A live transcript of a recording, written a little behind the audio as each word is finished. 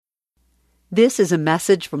This is a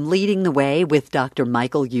message from Leading the Way with Dr.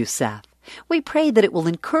 Michael Youssef. We pray that it will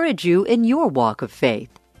encourage you in your walk of faith.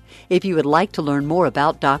 If you would like to learn more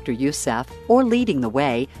about Dr. Youssef or Leading the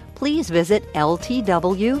Way, please visit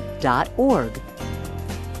ltw.org.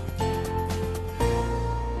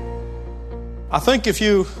 I think if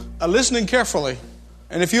you are listening carefully,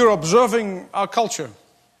 and if you're observing our culture,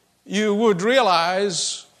 you would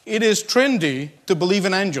realize it is trendy to believe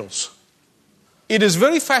in angels. It is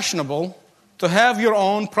very fashionable to have your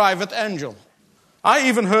own private angel. I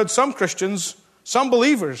even heard some Christians, some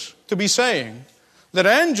believers, to be saying that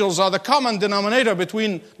angels are the common denominator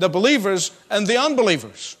between the believers and the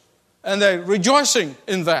unbelievers. And they're rejoicing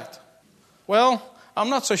in that. Well,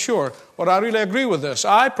 I'm not so sure, but I really agree with this.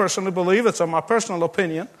 I personally believe, it's my personal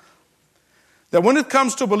opinion, that when it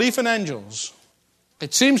comes to belief in angels,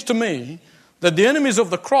 it seems to me that the enemies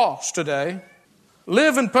of the cross today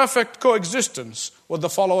live in perfect coexistence with the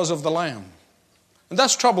followers of the Lamb. And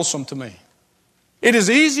that's troublesome to me. It is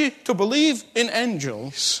easy to believe in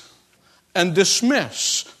angels and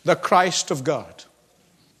dismiss the Christ of God.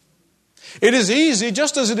 It is easy,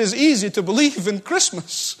 just as it is easy to believe in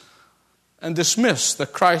Christmas and dismiss the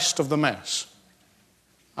Christ of the Mass.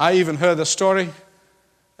 I even heard a story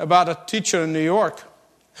about a teacher in New York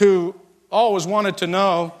who always wanted to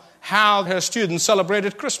know how her students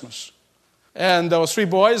celebrated Christmas. And there were 3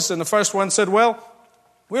 boys, and the first one said, well,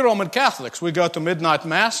 we're Roman Catholics. We go to midnight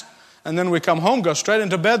Mass, and then we come home, go straight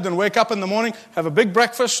into bed, then wake up in the morning, have a big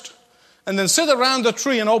breakfast, and then sit around the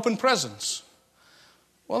tree and open presents.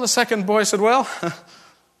 Well, the second boy said, well,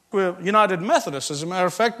 we're United Methodists, as a matter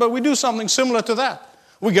of fact, but we do something similar to that.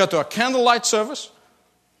 We go to a candlelight service,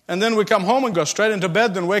 and then we come home and go straight into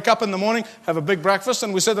bed, then wake up in the morning, have a big breakfast,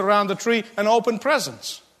 and we sit around the tree and open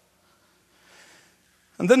presents.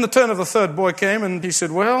 And then the turn of the third boy came, and he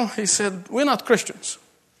said, we're not Christians,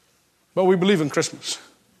 but we believe in Christmas.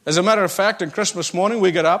 As a matter of fact, in Christmas morning,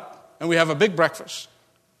 we get up and we have a big breakfast.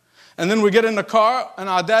 And then we get in the car, and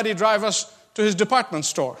our daddy drives us to his department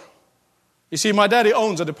store. You see, my daddy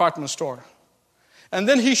owns a department store. And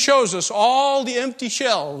then he shows us all the empty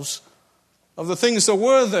shelves of the things that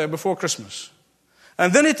were there before Christmas.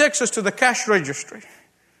 And then he takes us to the cash registry.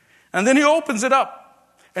 And then he opens it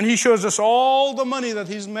up, and he shows us all the money that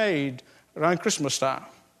he's made around Christmas time.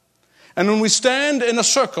 And when we stand in a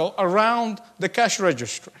circle around the cash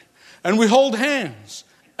registry, and we hold hands,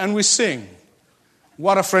 and we sing,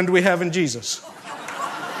 what a friend we have in Jesus.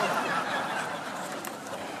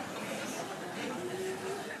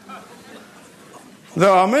 There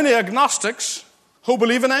are many agnostics who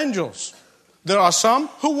believe in angels. There are some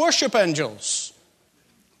who worship angels.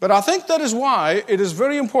 But I think that is why it is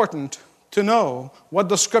very important to know what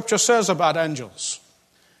the Scripture says about angels.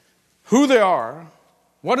 Who they are,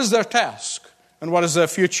 what is their task, and what is their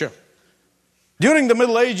future. During the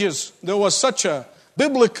Middle Ages, there was such a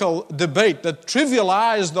biblical debate that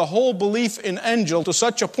trivialized the whole belief in angels to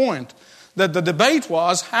such a point that the debate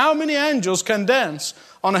was, how many angels can dance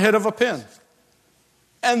on the head of a pin?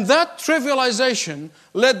 And that trivialization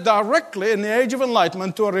led directly in the Age of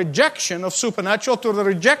Enlightenment to a rejection of supernatural, to the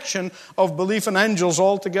rejection of belief in angels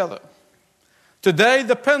altogether. Today,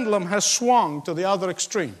 the pendulum has swung to the other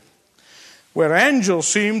extreme, where angels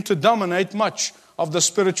seem to dominate much of the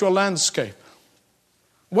spiritual landscape.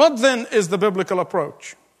 What then is the biblical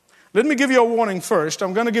approach? Let me give you a warning first.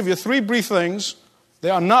 I'm going to give you 3 brief things. They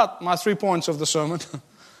are not my 3 points of the sermon,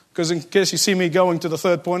 because in case you see me going to the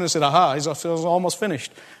 3rd point and said, aha, he's almost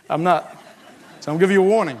finished. I'm not. So I'm going to give you a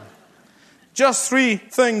warning. Just 3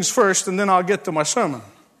 things first, and then I'll get to my sermon.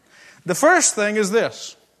 The first thing is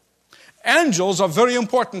this. Angels are very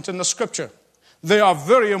important in the Scripture. They are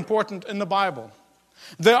very important in the Bible.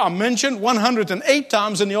 They are mentioned 108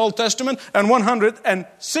 times in the Old Testament and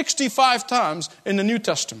 165 times in the New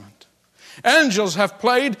Testament. Angels have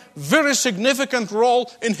played very significant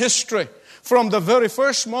role in history. From the very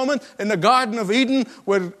first moment in the Garden of Eden,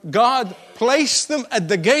 where God placed them at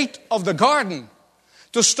the gate of the garden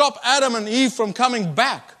to stop Adam and Eve from coming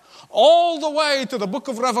back, all the way to the book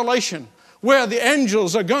of Revelation, where the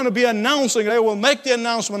angels are going to be announcing, they will make the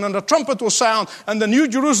announcement, and the trumpet will sound, and the New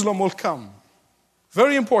Jerusalem will come.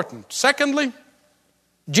 Very important. Secondly,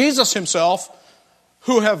 Jesus himself,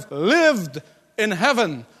 who have lived in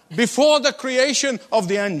heaven before the creation of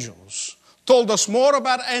the angels, told us more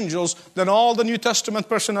about angels than all the New Testament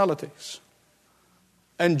personalities.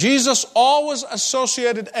 And Jesus always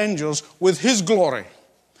associated angels with his glory,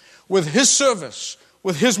 with his service,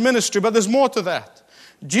 with his ministry. But there's more to that.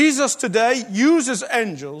 Jesus today uses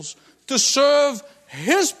angels to serve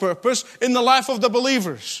his purpose in the life of the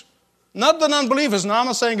believers. Not the non-believers. Now, I'm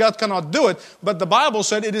not saying God cannot do it, but the Bible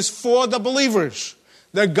said it is for the believers.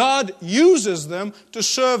 That God uses them to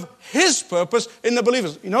serve His purpose in the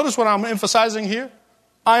believers. You notice what I'm emphasizing here?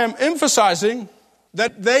 I am emphasizing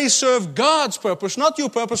that they serve God's purpose, not your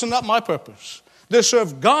purpose and not my purpose. They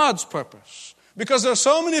serve God's purpose. Because there are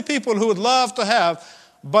so many people who would love to have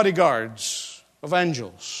bodyguards of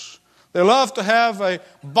angels. They love to have a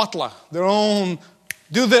butler, their own,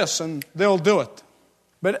 do this and they'll do it.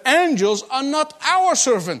 But angels are not our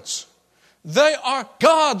servants. They are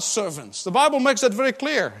God's servants. The Bible makes that very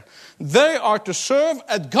clear. They are to serve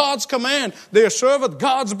at God's command. They are serve at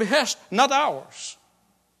God's behest, not ours.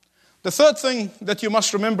 The third thing that you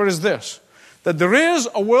must remember is this, that there is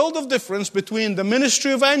a world of difference between the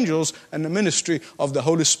ministry of angels and the ministry of the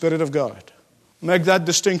Holy Spirit of God. Make that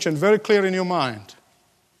distinction very clear in your mind.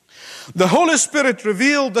 The Holy Spirit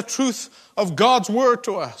revealed the truth of God's Word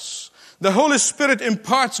to us. The Holy Spirit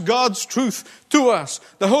imparts God's truth to us.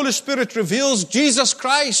 The Holy Spirit reveals Jesus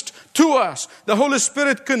Christ to us. The Holy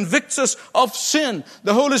Spirit convicts us of sin.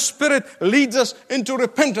 The Holy Spirit leads us into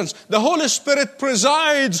repentance. The Holy Spirit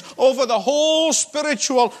presides over the whole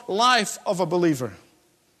spiritual life of a believer.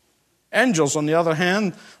 Angels, on the other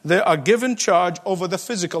hand, they are given charge over the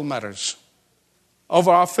physical matters of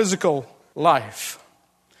our physical life.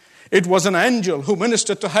 It was an angel who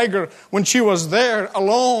ministered to Hagar when she was there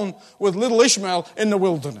alone with little Ishmael in the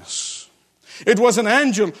wilderness. It was an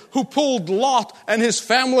angel who pulled Lot and his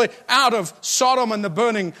family out of Sodom and the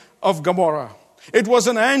burning of Gomorrah. It was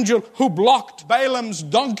an angel who blocked Balaam's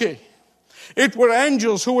donkey. It were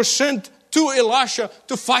angels who were sent to Elisha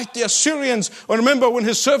to fight the Assyrians. I remember when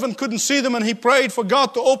his servant couldn't see them and he prayed for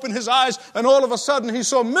God to open his eyes, and all of a sudden he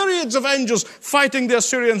saw myriads of angels fighting the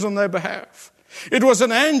Assyrians on their behalf. It was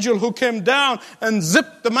an angel who came down and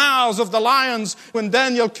zipped the mouths of the lions. When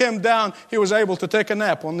Daniel came down, he was able to take a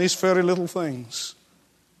nap on these very little things.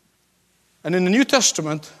 And in the New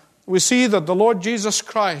Testament, we see that the Lord Jesus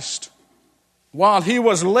Christ, while He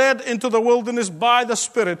was led into the wilderness by the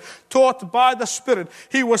Spirit, taught by the Spirit,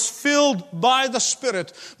 He was filled by the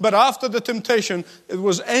Spirit. But after the temptation, it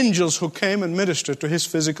was angels who came and ministered to His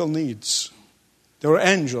physical needs. There were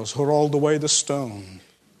angels who rolled away the stone.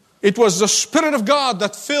 It was the Spirit of God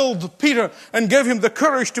that filled Peter and gave him the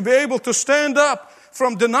courage to be able to stand up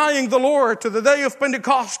from denying the Lord to the day of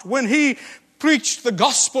Pentecost when he preached the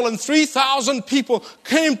gospel and 3,000 people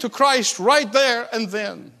came to Christ right there and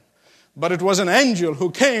then. But it was an angel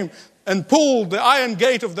who came and pulled the iron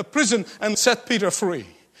gate of the prison and set Peter free.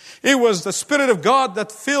 It was the Spirit of God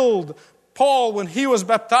that filled Paul when he was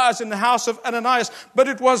baptized in the house of Ananias, but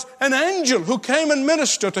it was an angel who came and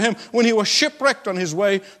ministered to him when he was shipwrecked on his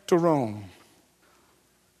way to Rome.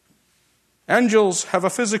 Angels have a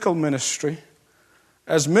physical ministry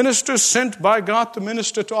as ministers sent by God to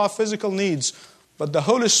minister to our physical needs, but the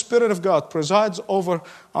Holy Spirit of God presides over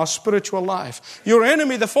our spiritual life. Your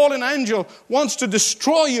enemy, the fallen angel, wants to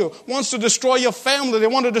destroy you, wants to destroy your family, they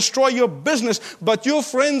want to destroy your business. But your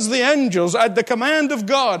friends, the angels, at the command of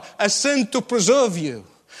God, are sent to preserve you.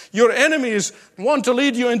 Your enemies want to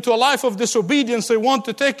lead you into a life of disobedience. They want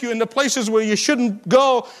to take you into places where you shouldn't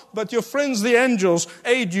go. But your friends, the angels,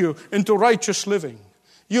 aid you into righteous living.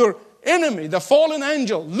 Your enemy, the fallen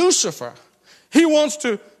angel, Lucifer, he wants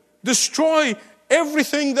to destroy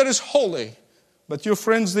everything that is holy. But your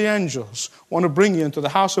friends, the angels, want to bring you into the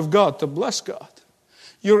house of God to bless God.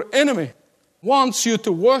 Your enemy wants you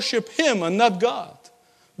to worship him and not God,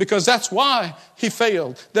 because that's why he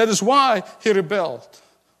failed. That is why he rebelled.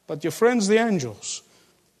 But your friends, the angels,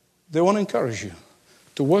 they want to encourage you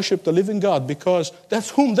to worship the living God, because that's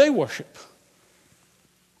whom they worship.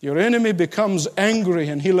 Your enemy becomes angry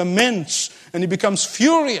and he laments and he becomes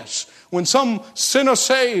furious when some sinner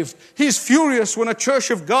saved. He's furious when a church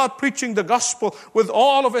of God preaching the gospel with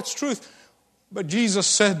all of its truth. But Jesus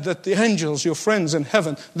said that the angels, your friends in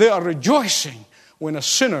heaven, they are rejoicing when a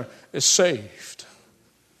sinner is saved.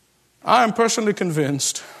 I am personally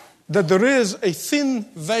convinced that there is a thin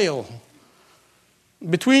veil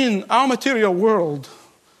between our material world,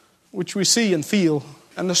 which we see and feel,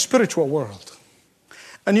 and the spiritual world.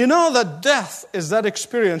 And you know that death is that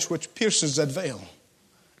experience which pierces that veil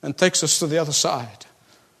and takes us to the other side.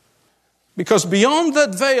 Because beyond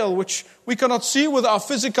that veil, which we cannot see with our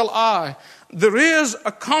physical eye, there is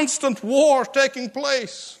a constant war taking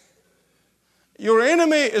place. Your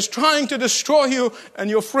enemy is trying to destroy you, and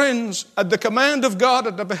your friends, at the command of God,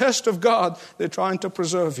 at the behest of God, they're trying to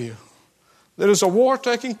preserve you. There is a war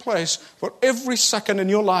taking place for every second in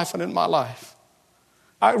your life and in my life.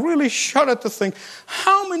 I really shudder to think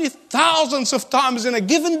how many thousands of times in a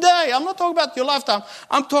given day, I'm not talking about your lifetime,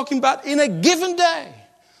 I'm talking about in a given day,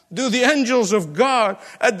 do the angels of God,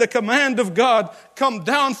 at the command of God, come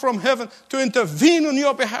down from heaven to intervene on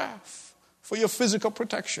your behalf for your physical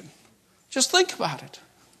protection. Just think about it.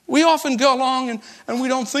 We often go along and we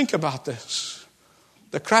don't think about this.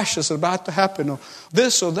 The crash is about to happen, or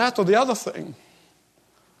this or that or the other thing.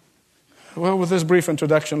 Well, with this brief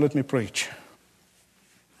introduction, let me preach.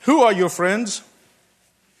 Who are your friends?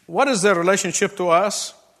 What is their relationship to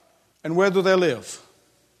us? And where do they live?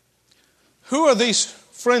 Who are these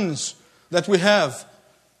friends that we have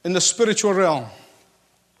in the spiritual realm?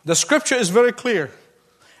 The scripture is very clear.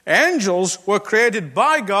 Angels were created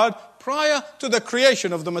by God prior to the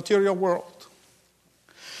creation of the material world.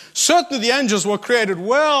 Certainly the angels were created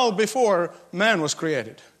well before man was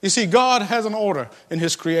created. You see, God has an order in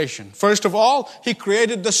His creation. First of all, He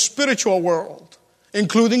created the spiritual world,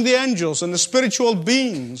 including the angels and the spiritual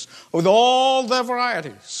beings with all their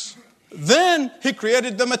varieties. Then He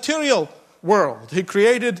created the material world. He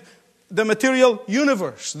created the material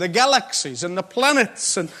universe, the galaxies and the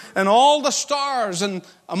planets and all the stars. And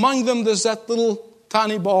among them there's that little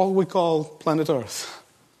tiny ball we call planet Earth.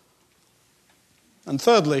 And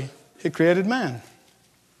thirdly, He created man.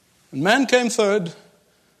 And man came third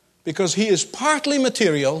because he is partly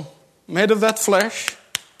material, made of that flesh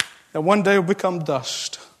that one day will become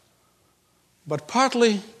dust, but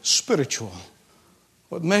partly spiritual.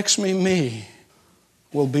 What makes me me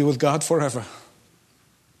will be with God forever.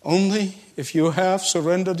 Only if you have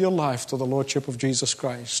surrendered your life to the Lordship of Jesus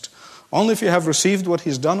Christ. Only if you have received what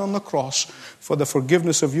He's done on the cross for the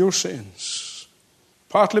forgiveness of your sins.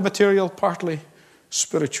 Partly material, partly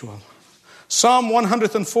spiritual. Psalm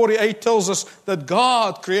 148 tells us that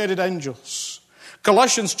God created angels.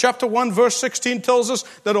 Colossians chapter 1 verse 16 tells us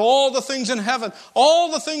that all the things in heaven,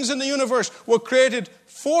 all the things in the universe were created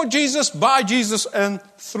for Jesus, by Jesus, and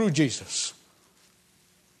through Jesus.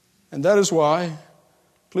 And that is why,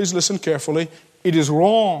 please listen carefully, it is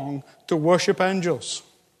wrong to worship angels.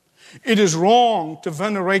 It is wrong to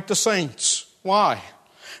venerate the saints. Why?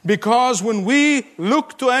 Because when we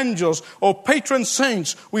look to angels or patron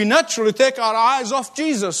saints, we naturally take our eyes off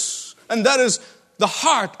Jesus. And that is the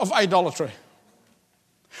heart of idolatry.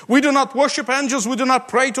 We do not worship angels. We do not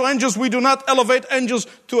pray to angels. We do not elevate angels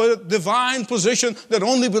to a divine position that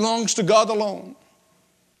only belongs to God alone.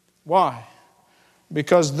 Why?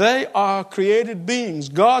 Because they are created beings.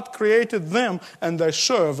 God created them and they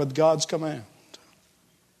serve at God's command.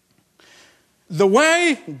 The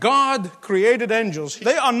way God created angels,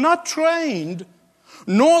 they are not trained,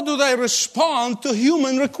 nor do they respond to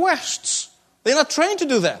human requests. They're not trained to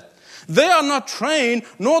do that. They are not trained,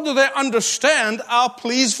 nor do they understand our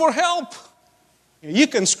pleas for help. You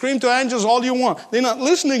can scream to angels all you want. They're not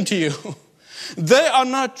listening to you. They are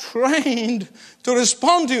not trained to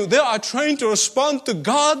respond to you. They are trained to respond to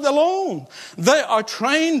God alone. They are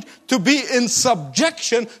trained to be in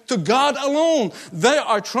subjection to God alone. They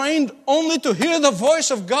are trained only to hear the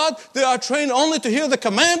voice of God. They are trained only to hear the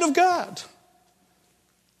command of God.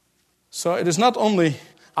 So it is not only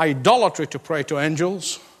idolatry to pray to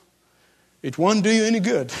angels. It won't do you any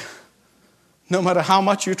good. No matter how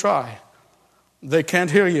much you try, they can't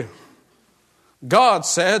hear you. God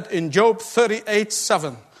said in Job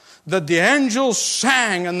 38:7 that the angels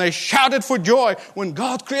sang and they shouted for joy when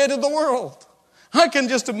God created the world. I can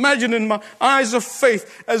just imagine in my eyes of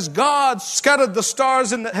faith as God scattered the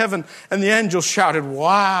stars in the heaven and the angels shouted,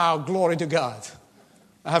 "Wow, glory to God."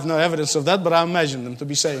 I have no evidence of that, but I imagine them to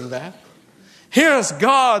be saying that. Here's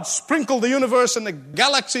God sprinkled the universe and the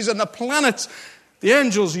galaxies and the planets. The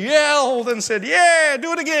angels yelled and said, "Yeah,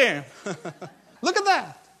 do it again." Look at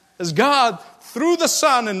that. As God threw the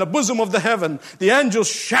sun in the bosom of the heaven, the angels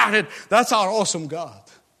shouted, "That's our awesome God."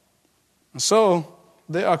 And so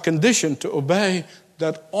they are conditioned to obey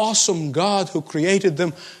that awesome God who created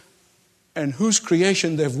them and whose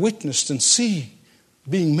creation they've witnessed and see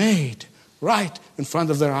being made right in front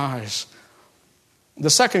of their eyes.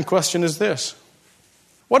 The second question is this: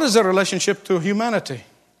 what is their relationship to humanity?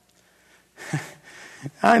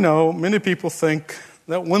 I know many people think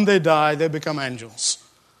that when they die, they become angels.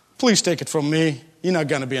 Please take it from me, you're not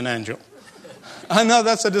going to be an angel. I know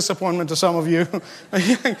that's a disappointment to some of you.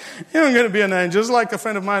 You're not going to be an angel. It's like a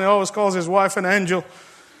friend of mine who always calls his wife an angel.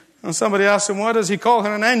 And somebody asked him, why does he call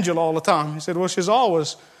her an angel all the time? He said, well, she's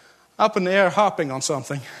always up in the air hopping on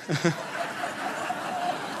something.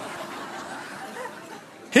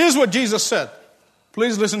 Here's what Jesus said.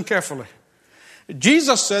 Please listen carefully.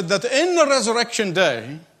 Jesus said that in the resurrection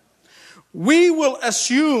day, we will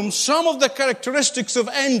assume some of the characteristics of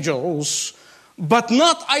angels, but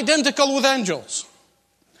not identical with angels.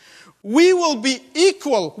 We will be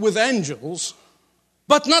equal with angels,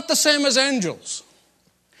 but not the same as angels.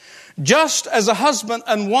 Just as a husband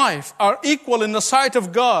and wife are equal in the sight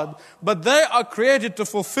of God, but they are created to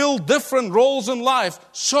fulfill different roles in life,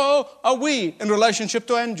 so are we in relationship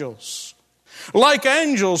to angels. Like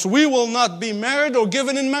angels, we will not be married or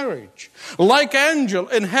given in marriage. Like angel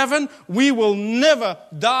in heaven, we will never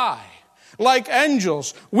die. Like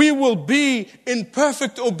angels, we will be in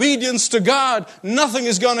perfect obedience to God. Nothing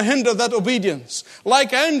is going to hinder that obedience.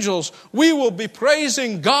 Like angels, we will be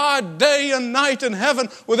praising God day and night in heaven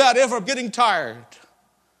without ever getting tired.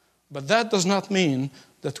 But that does not mean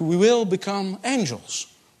that we will become angels.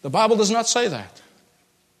 The Bible does not say that.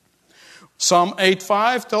 Psalm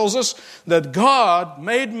 8:5 tells us that God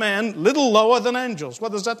made man little lower than angels.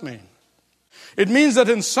 What does that mean? It means that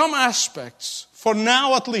in some aspects, for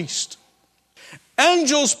now at least,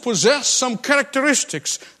 angels possess some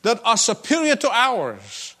characteristics that are superior to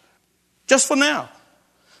ours, just for now.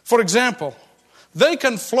 For example, they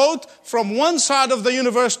can float from one side of the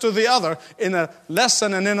universe to the other in less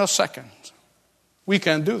than a nanosecond. We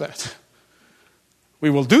can't do that. We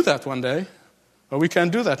will do that one day, but we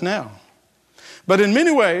can't do that now. But in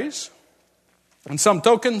many ways, and some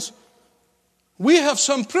tokens, we have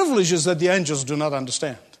some privileges that the angels do not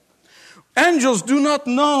understand. Angels do not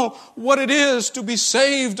know what it is to be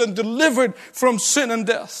saved and delivered from sin and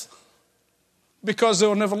death because they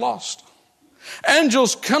were never lost.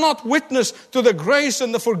 Angels cannot witness to the grace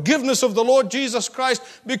and the forgiveness of the Lord Jesus Christ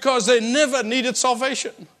because they never needed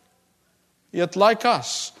salvation. Yet like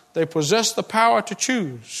us, they possess the power to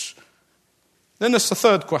choose. Then there's the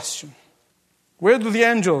third question. Where do the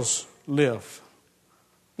angels live?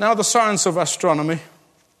 Now the science of astronomy,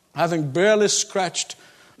 having barely scratched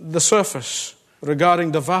the surface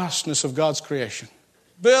regarding the vastness of God's creation.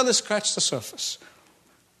 Barely scratched the surface.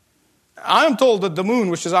 I am told that the moon,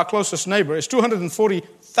 which is our closest neighbor, is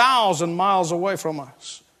 240,000 miles away from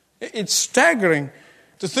us. It's staggering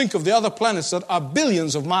to think of the other planets that are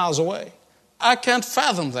billions of miles away. I can't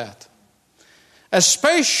fathom that. A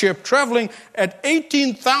spaceship traveling at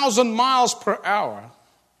 18,000 miles per hour,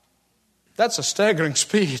 that's a staggering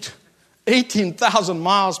speed. 18,000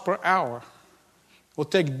 miles per hour. Will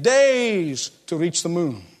take days to reach the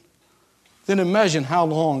moon. Then imagine how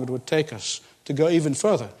long it would take us to go even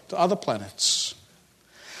further to other planets.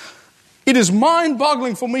 It is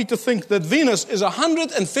mind-boggling for me to think that Venus is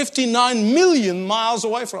 159 million miles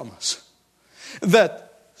away from us. That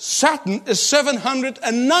Saturn is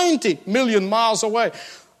 790 million miles away.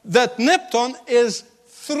 That Neptune is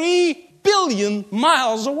 3 billion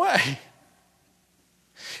miles away.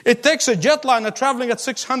 It takes a jetliner traveling at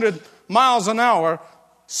 600 miles an hour,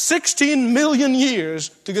 16 million years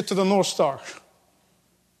to get to the North Star.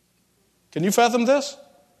 Can you fathom this?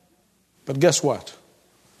 But guess what?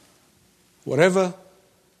 Whatever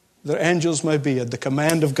the angels may be at the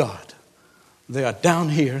command of God, they are down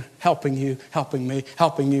here helping you, helping me,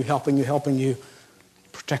 helping you, helping you, helping you,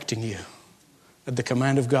 protecting you at the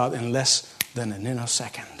command of God in less than a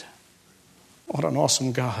nanosecond. What an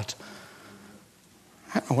awesome God.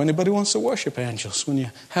 I don't know if anybody wants to worship angels when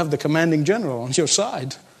you have the commanding general on your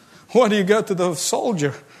side. Why do you go to the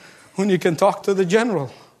soldier when you can talk to the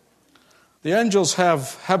general? The angels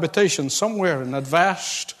have habitation somewhere in that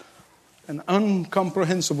vast and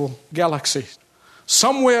incomprehensible galaxy.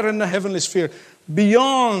 Somewhere in the heavenly sphere,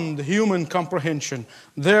 beyond human comprehension,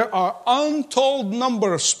 there are untold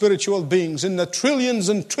number of spiritual beings in the trillions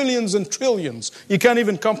and trillions and trillions. You can't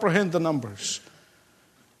even comprehend the numbers.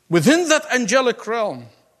 Within that angelic realm,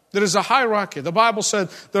 there is a hierarchy. The Bible said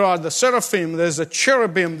there are the seraphim, there's the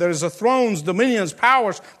cherubim, there's the thrones, dominions,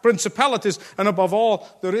 powers, principalities, and above all,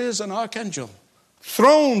 there is an archangel.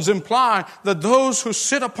 Thrones imply that those who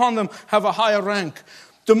sit upon them have a higher rank.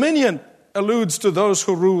 Dominion alludes to those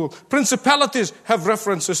who rule. Principalities have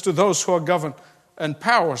references to those who are governed. And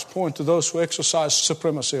powers point to those who exercise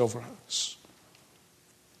supremacy over us.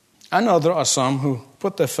 I know there are some who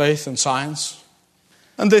put their faith in science.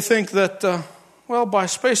 And they think that, by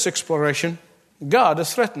space exploration, God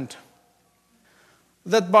is threatened.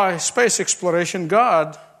 That by space exploration,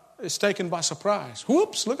 God is taken by surprise.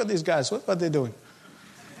 Whoops, look at these guys. What are they doing?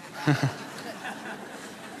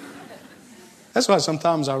 That's why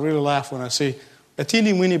sometimes I really laugh when I see a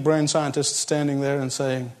teeny-weeny brain scientist standing there and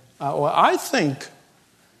saying, I think,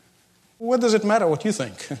 what does it matter what you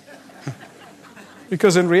think?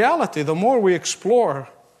 Because in reality, the more we explore,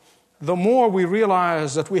 the more we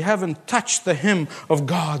realize that we haven't touched the hem of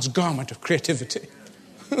God's garment of creativity.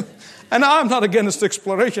 And I'm not against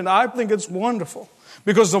exploration. I think it's wonderful.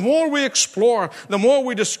 Because the more we explore, the more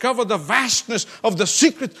we discover the vastness of the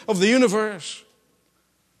secret of the universe.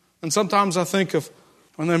 And sometimes I think of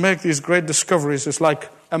when they make these great discoveries, it's like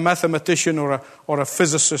a mathematician or a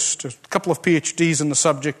physicist, a couple of PhDs in the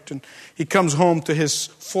subject, and he comes home to his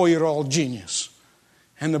 4-year-old genius.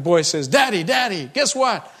 And the boy says, Daddy, guess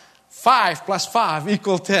what? 5 plus 5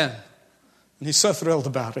 equals 10. And he's so thrilled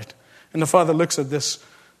about it. And the father looks at this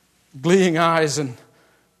gleaming eyes and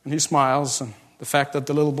he smiles. And the fact that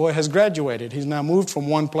the little boy has graduated. He's now moved from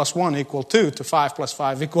 1 plus 1 equals 2 to 5 plus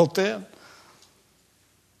 5 equals 10.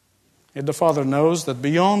 Yet the father knows that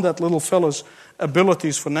beyond that little fellow's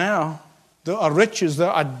abilities for now, there are riches, there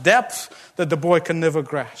are depths that the boy can never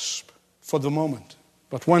grasp for the moment.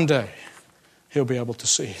 But one day, he'll be able to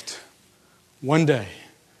see it. One day,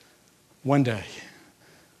 when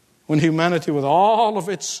humanity, with all of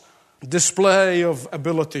its display of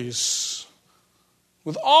abilities,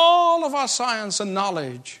 with all of our science and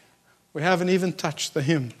knowledge, we haven't even touched the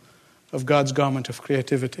hem of God's garment of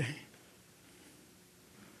creativity.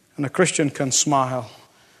 And a Christian can smile,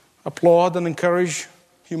 applaud and encourage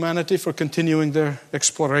humanity for continuing their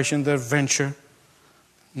exploration, their venture,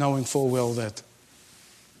 knowing full well that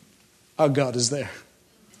our God is there.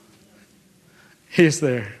 He is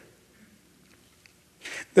there.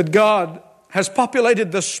 That God has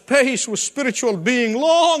populated the space with spiritual being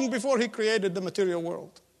long before He created the material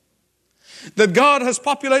world. That God has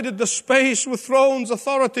populated the space with thrones,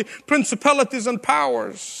 authority, principalities, and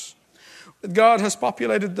powers. That God has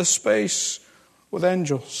populated the space with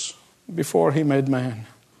angels before He made man.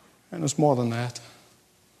 And it's more than that.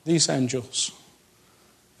 These angels,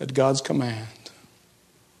 at God's command,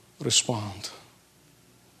 respond.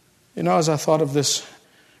 You know, as I thought of this,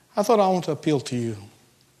 I thought I want to appeal to you.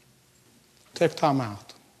 Take time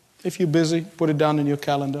out. If you're busy, put it down in your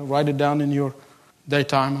calendar, write it down in your day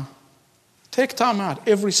timer. Take time out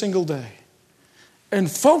every single day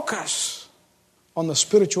and focus on the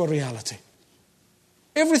spiritual reality.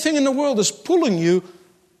 Everything in the world is pulling you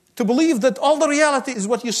to believe that all the reality is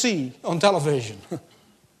what you see on television.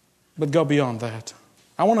 But go beyond that.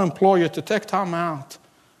 I want to implore you to take time out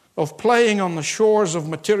of playing on the shores of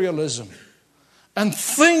materialism and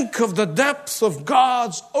think of the depth of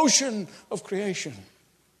God's ocean of creation.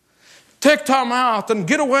 Take time out and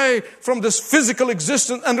get away from this physical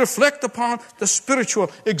existence and reflect upon the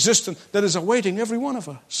spiritual existence that is awaiting every one of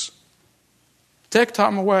us. Take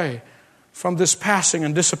time away from this passing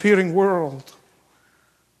and disappearing world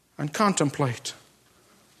and contemplate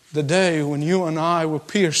the day when you and I will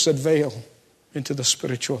pierce that veil into the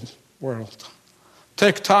spiritual world.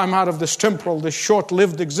 Take time out of this temporal, this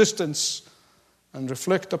short-lived existence and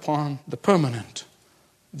reflect upon the permanent,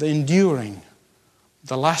 the enduring,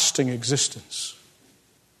 the lasting existence.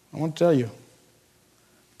 I want to tell you,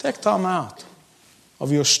 take time out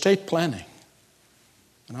of your estate planning.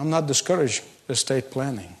 And I'm not discouraging estate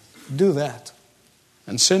planning. Do that.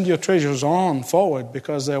 And send your treasures on forward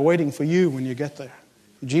because they're waiting for you when you get there.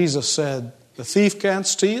 Jesus said, the thief can't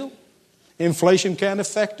steal. Inflation can't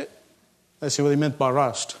affect it. Let's see what he meant by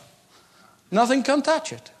rust. Nothing can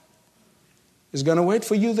touch it. It's going to wait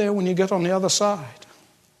for you there when you get on the other side.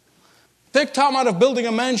 Take time out of building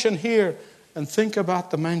a mansion here and think about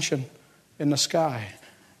the mansion in the sky.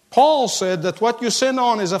 Paul said that what you send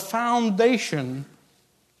on is a foundation.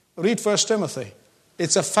 Read 1 Timothy.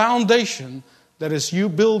 It's a foundation that is you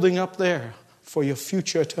building up there for your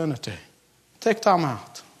future eternity. Take time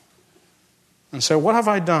out and say, what have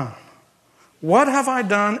I done? What have I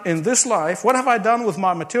done in this life? What have I done with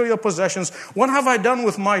my material possessions? What have I done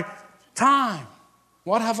with my time?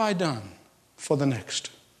 What have I done for the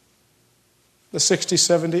next? The 60,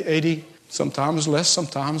 70, 80, sometimes less,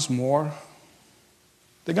 sometimes more.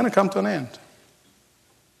 They're going to come to an end.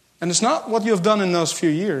 And it's not what you've done in those few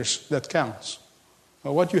years that counts,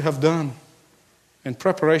 but what you have done in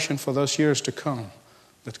preparation for those years to come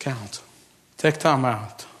that count. Take time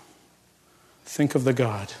out. Think of the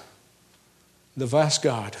God, the vast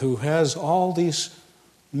God who has all these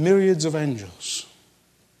myriads of angels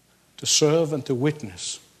to serve and to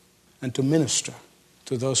witness and to minister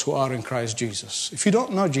to those who are in Christ Jesus. If you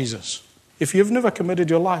don't know Jesus, if you've never committed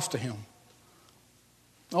your life to Him,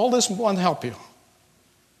 all this won't help you.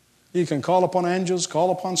 You can call upon angels,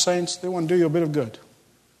 call upon saints. They won't do you a bit of good.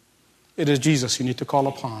 It is Jesus you need to call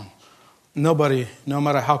upon. Nobody, no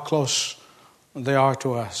matter how close they are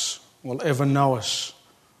to us, will ever know us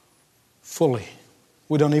fully.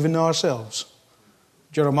 We don't even know ourselves.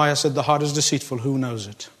 Jeremiah said the heart is deceitful. Who knows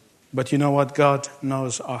it? But you know what? God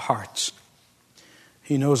knows our hearts.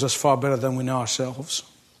 He knows us far better than we know ourselves.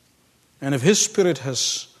 And if His Spirit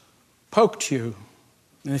has poked you,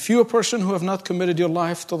 and if you're a person who have not committed your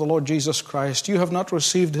life to the Lord Jesus Christ, you have not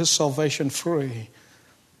received His salvation free,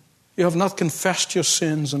 you have not confessed your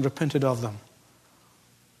sins and repented of them,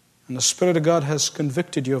 and the Spirit of God has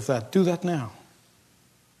convicted you of that, do that now.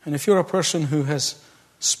 And if you're a person who has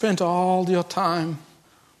spent all your time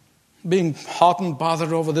being hot and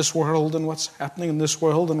bothered over this world and what's happening in this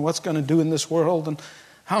world and what's going to do in this world and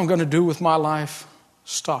how I'm going to do with my life,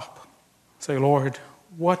 stop. Say, Lord,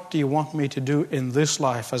 what do you want me to do in this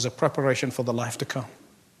life as a preparation for the life to come?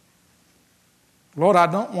 Lord, I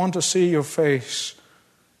don't want to see your face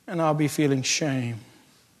and I'll be feeling shame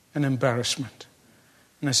and embarrassment.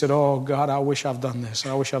 And I said, oh God, I wish I've done this.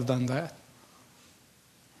 I wish I've done that.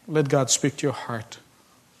 Let God speak to your heart.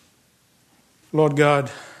 Lord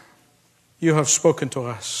God, you have spoken to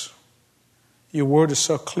us. Your word is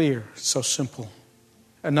so clear, so simple.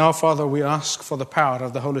 And now, Father, we ask for the power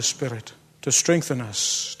of the Holy Spirit to strengthen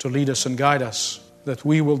us, to lead us and guide us, that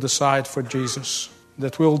we will decide for Jesus,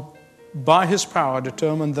 that we'll, by His power,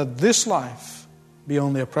 determine that this life be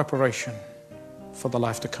only a preparation for the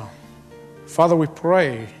life to come. Father, we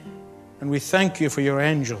pray and we thank you for your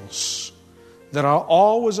angels that are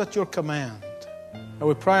always at your command. And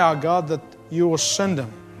we pray, our God, that you will send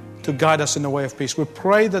them to guide us in the way of peace. We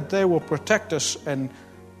pray that they will protect us and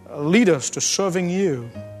lead us to serving you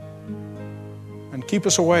and keep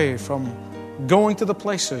us away from going to the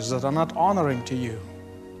places that are not honoring to you,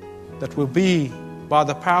 that will be by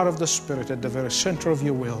the power of the Spirit at the very center of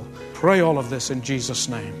your will. Pray all of this in Jesus'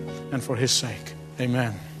 name and for His sake.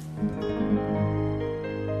 Amen.